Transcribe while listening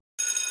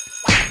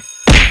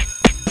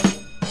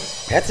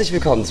Herzlich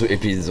willkommen zu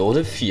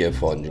Episode 4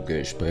 von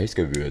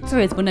𝗥𝗚𝗄𝗧𝗏𝗏. So,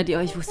 jetzt wundert ihr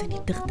euch, wo ist denn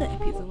die dritte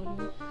Episode?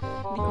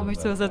 Nico,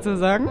 möchtest du was dazu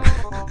sagen?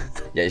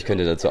 Ja, ich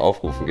könnte dazu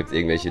aufrufen, gibt es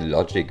irgendwelche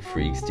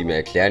Logic-Freaks, die mir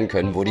erklären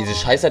können, wo diese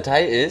scheiß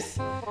Datei ist?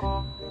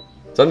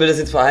 Sollen wir das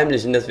jetzt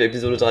verheimlichen, dass wir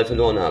Episode 3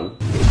 verloren haben?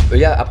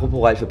 Ja,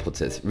 apropos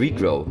Reifeprozess.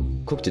 Regrow.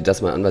 Guck dir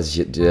das mal an, was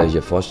ich dir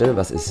hier vorstelle.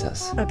 Was ist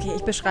das? Okay,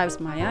 ich beschreibe es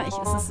mal, ja. Es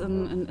ist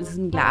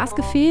ein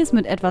Glasgefäß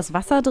mit etwas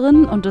Wasser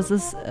drin und das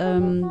ist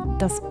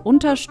das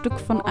Unterstück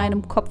von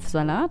einem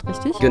Kopfsalat,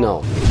 richtig?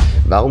 Genau.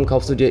 Warum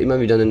kaufst du dir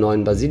immer wieder einen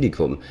neuen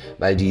Basilikum?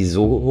 Weil die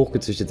so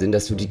hochgezüchtet sind,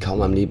 dass du die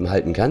kaum am Leben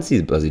halten kannst,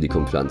 diese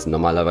Basilikumpflanzen.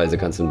 Normalerweise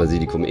kannst du ein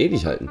Basilikum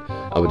ewig halten,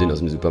 aber den aus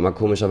dem Supermarkt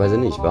komischerweise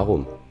nicht.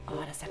 Warum? Oh,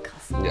 das ist ja krass.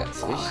 Ja, das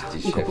ist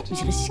richtig Nico heftig. guckt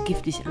mich richtig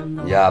giftig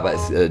an. Ja, aber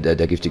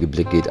der giftige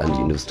Blick geht an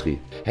die Industrie.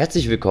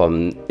 Herzlich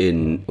willkommen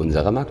in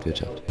unserer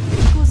Marktwirtschaft.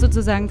 Nico ist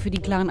sozusagen für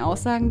die klaren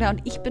Aussagen da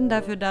und ich bin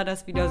dafür da,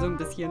 das wieder so ein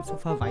bisschen zu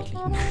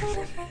verweichlichen.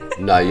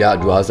 Naja,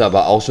 du hast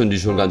aber auch schon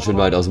ganz schön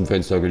weit aus dem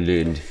Fenster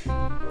gelehnt.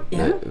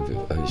 Ja?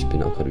 Ich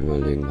bin auch gerade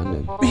überlegen, wann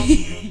denn?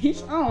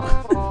 Ich auch.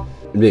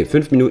 Nee,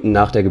 5 Minuten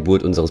nach der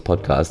Geburt unseres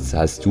Podcasts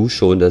hast du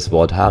schon das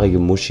Wort haarige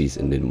Muschis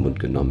in den Mund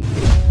genommen.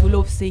 Du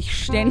lobst dich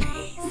ständig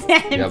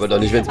selbst. Ja, aber doch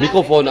nicht, wenn das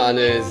Mikrofon an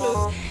ist.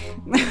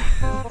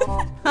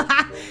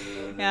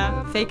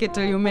 Ja, fake it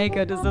till you make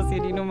it, ist das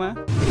hier die Nummer.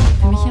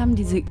 Für mich haben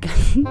diese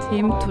ganzen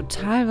Themen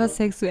total was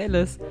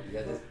Sexuelles.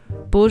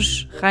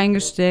 Busch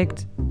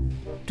reingesteckt.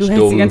 Du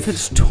hältst die ganze Zeit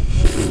stumpf.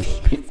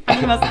 Ich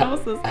weiß nicht, was los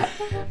ist.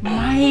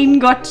 Mein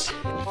Gott.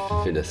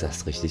 Ich finde, das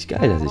ist richtig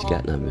geil, dass ich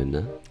Gärtner bin,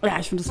 ne? Ja,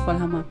 ich finde das voll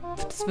Hammer.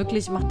 Das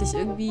wirklich macht dich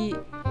irgendwie,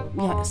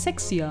 ja,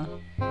 sexier.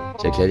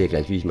 Ich erkläre dir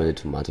gleich, wie ich meine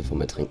Tomate vom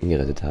Ertrinken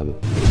gerettet habe.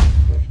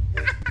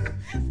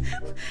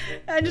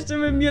 Eine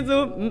Stimme in mir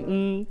so,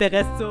 der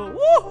Rest so,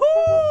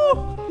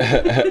 wuhu!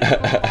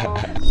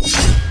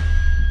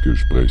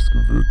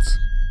 Gesprächsgewürz.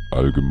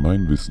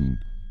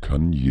 Allgemeinwissen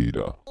kann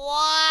jeder.